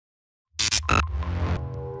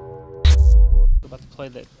about the play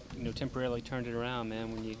that temporarily turned it around,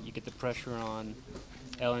 man? When you get the pressure on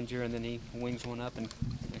Ellinger and then he wings one up and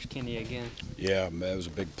there's Kenny again. Yeah, that was a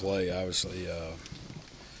big play. Obviously, I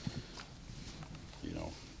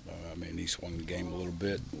mean, he swung the game a little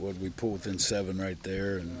bit. What we pulled within 7 right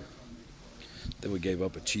there, and then we gave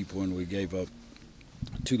up a cheap one. We gave up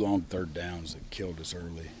 2 long third downs that killed us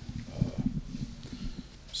early.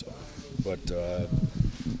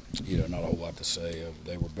 Not a whole lot to say.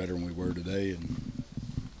 They were better than we were today, and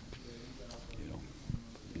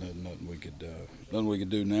nothing we could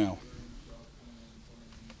do now.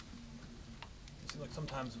 It seems like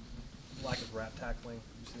sometimes lack of wrap tackling.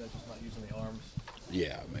 You see that just not using the arms.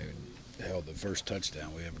 Yeah, I mean, hell, the first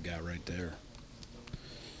touchdown, we have a guy right there.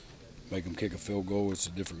 Make them kick a field goal, it's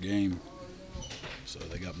a different game. So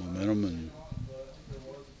they got momentum, and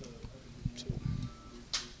so.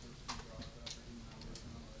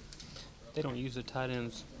 They don't use the tight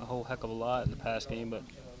ends a whole heck of a lot in the past game, but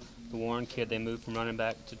the Warren kid, they moved from running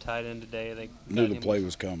back to tight end today. They knew the play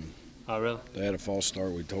was coming. Oh, really? They had a false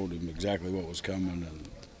start. We told them exactly what was coming, and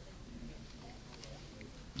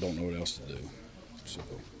don't know what else to do. So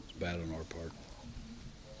it's bad on our part.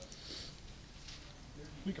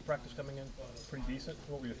 Week of practice coming in pretty decent.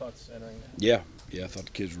 What were your thoughts entering? Yeah, I thought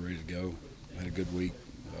the kids were ready to go. Had a good week.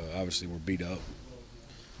 Obviously, we're beat up,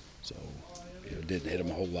 so didn't hit them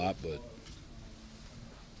a whole lot, but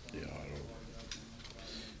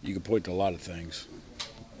you can point to a lot of things.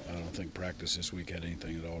 I don't think practice this week had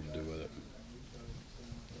anything at all to do with it.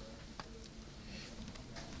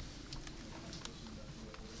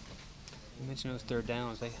 You mentioned those third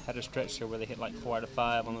downs. They had a stretch there where they hit like 4 out of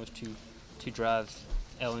 5 on those two drives.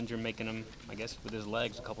 Ellinger making them, I guess, with his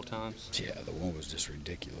legs a couple times. Yeah, the one was just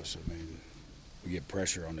ridiculous. I mean, we get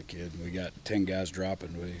pressure on the kid. We got 10 guys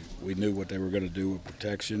dropping. We knew what they were going to do with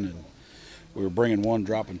protection, and we were bringing one,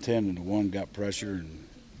 dropping 10, and the one got pressure and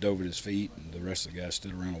dove at his feet, and the rest of the guys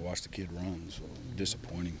stood around and watched the kid run. So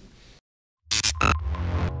disappointing.